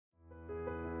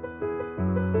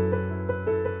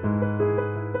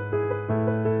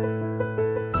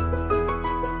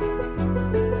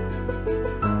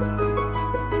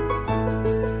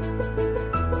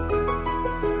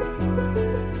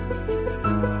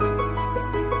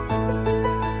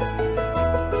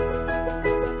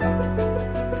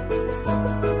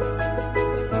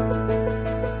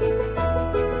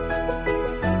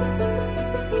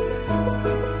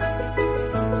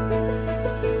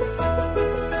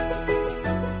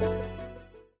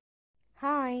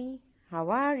How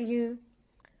are you?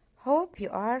 Hope you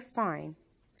are fine.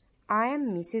 I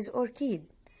am Mrs. Orchid.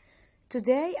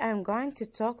 Today I am going to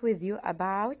talk with you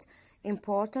about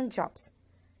important jobs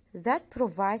that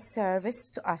provide service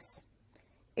to us.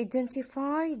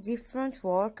 Identify different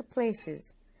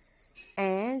workplaces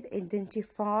and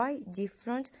identify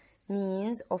different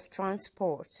means of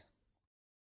transport.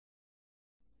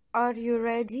 Are you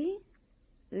ready?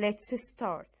 Let's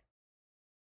start.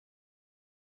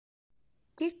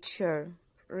 Teacher.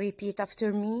 Repeat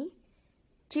after me.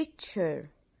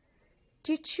 Teacher.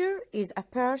 Teacher is a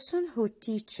person who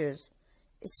teaches,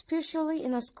 especially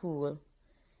in a school.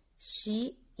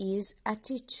 She is a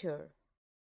teacher.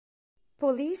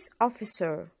 Police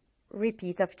officer.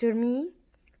 Repeat after me.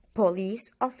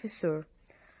 Police officer.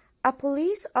 A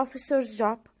police officer's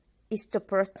job is to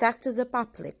protect the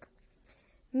public,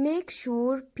 make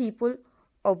sure people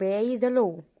obey the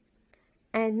law,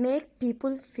 and make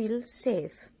people feel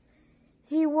safe.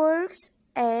 He works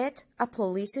at a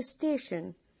police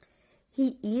station.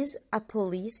 He is a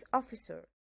police officer.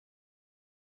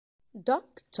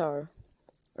 Doctor.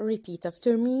 Repeat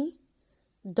after me.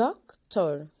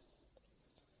 Doctor.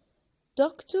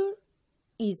 Doctor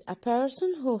is a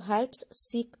person who helps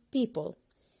sick people.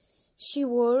 She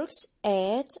works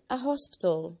at a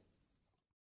hospital.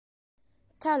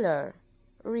 Teller.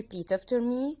 Repeat after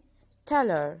me.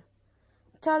 Teller.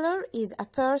 Teller is a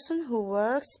person who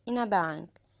works in a bank.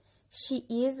 She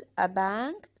is a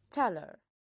bank teller.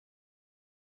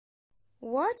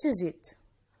 What is it?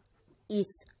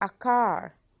 It's a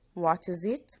car. What is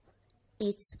it?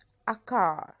 It's a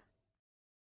car.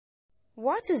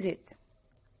 What is it?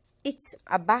 It's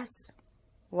a bus.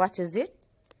 What is it?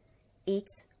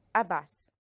 It's a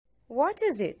bus. What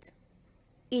is it?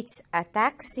 It's a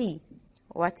taxi.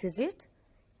 What is it?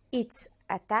 It's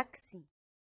a taxi.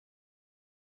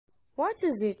 What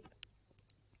is it?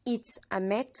 It's a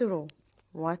metro.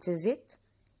 What is it?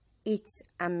 It's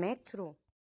a metro.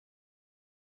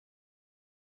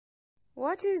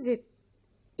 What is it?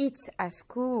 It's a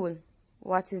school.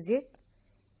 What is it?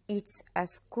 It's a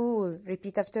school.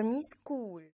 Repeat after me.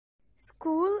 School.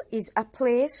 School is a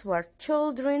place where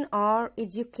children are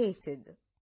educated.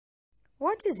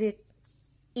 What is it?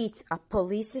 It's a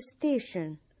police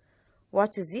station.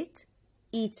 What is it?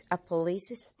 It's a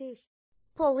police station.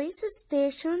 Police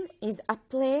station is a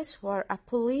place where a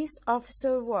police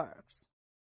officer works.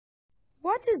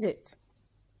 What is it?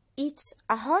 It's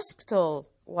a hospital.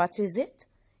 What is it?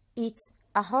 It's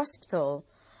a hospital.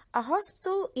 A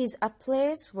hospital is a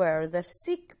place where the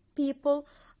sick people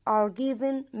are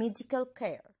given medical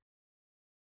care.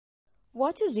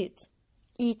 What is it?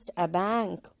 It's a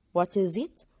bank. What is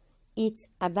it? It's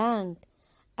a bank.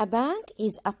 A bank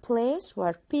is a place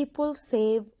where people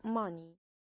save money.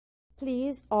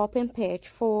 Please open page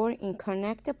 4 in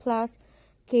Connect Plus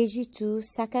KG2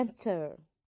 second term.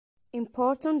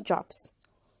 Important jobs.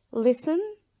 Listen.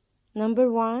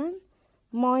 Number 1.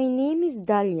 My name is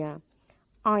Dalia.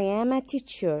 I am a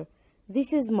teacher.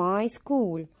 This is my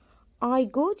school. I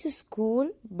go to school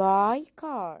by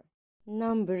car.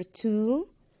 Number 2.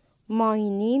 My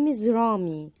name is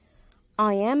Rami.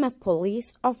 I am a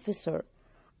police officer.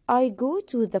 I go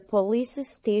to the police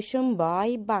station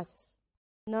by bus.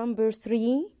 Number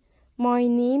 3. My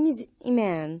name is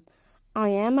Iman. I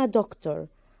am a doctor.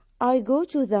 I go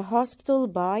to the hospital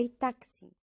by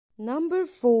taxi. Number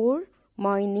 4.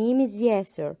 My name is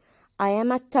Yasser. I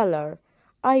am a teller.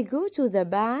 I go to the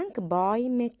bank by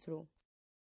metro.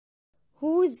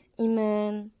 Who's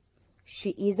Iman? She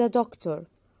is a doctor.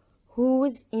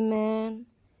 Who's Iman?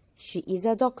 She is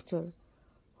a doctor.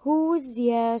 Who's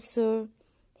Yasser?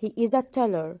 He is a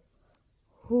teller.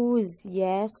 Who's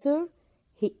Yasser?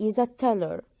 He is a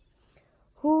teller.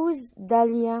 Who's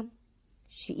Dalia?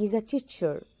 She is a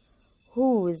teacher.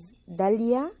 Who's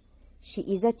Dalia? She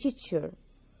is a teacher.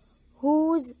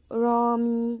 Who's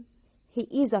Rami? He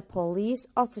is a police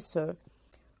officer.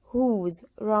 Who's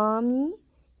Rami?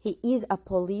 He is a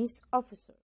police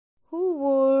officer. Who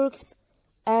works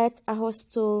at a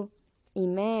hospital?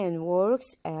 Iman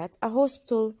works at a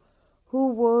hospital.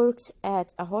 Who works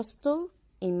at a hospital?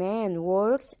 Iman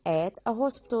works at a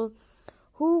hospital.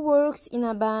 Who works in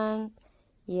a bank?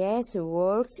 Yasser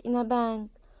works in a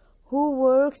bank. Who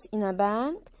works in a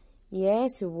bank?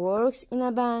 Yasser works in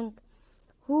a bank.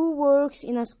 Who works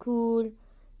in a school?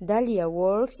 Dalia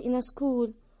works in a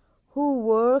school. Who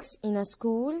works in a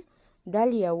school?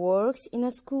 Dalia works in a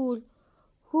school.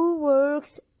 Who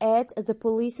works at the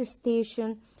police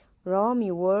station?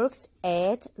 Rami works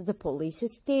at the police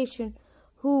station.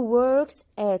 Who works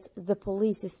at the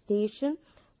police station?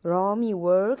 Rami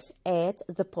works at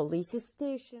the police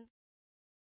station.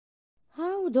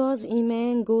 How does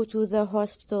Iman go to the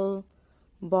hospital?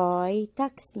 By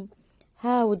taxi.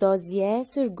 How does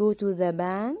Yasser go to the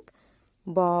bank?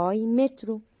 By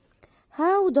metro.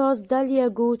 How does Dahlia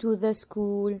go to the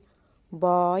school?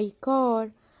 By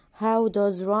car. How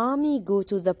does Rami go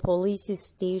to the police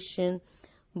station?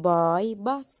 By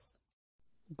bus.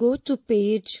 Go to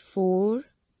page 4,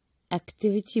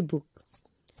 activity book.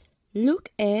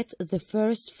 Look at the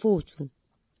first photo.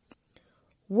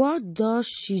 What does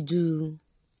she do?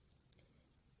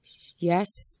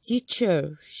 Yes,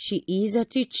 teacher. She is a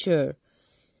teacher.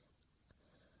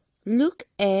 Look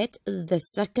at the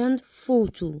second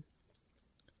photo.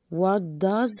 What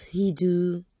does he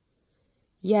do?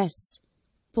 Yes,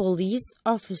 police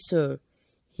officer.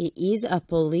 He is a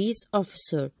police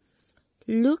officer.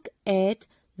 Look at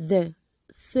the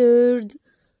third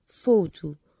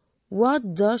photo.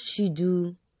 What does she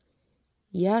do?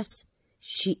 Yes,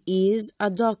 she is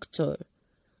a doctor.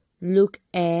 Look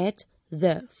at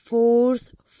the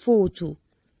fourth photo.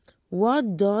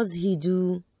 What does he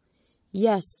do?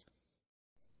 Yes,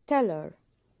 teller.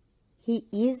 He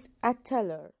is a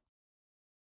teller.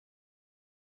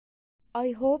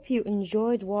 I hope you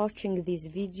enjoyed watching this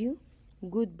video.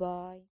 Goodbye.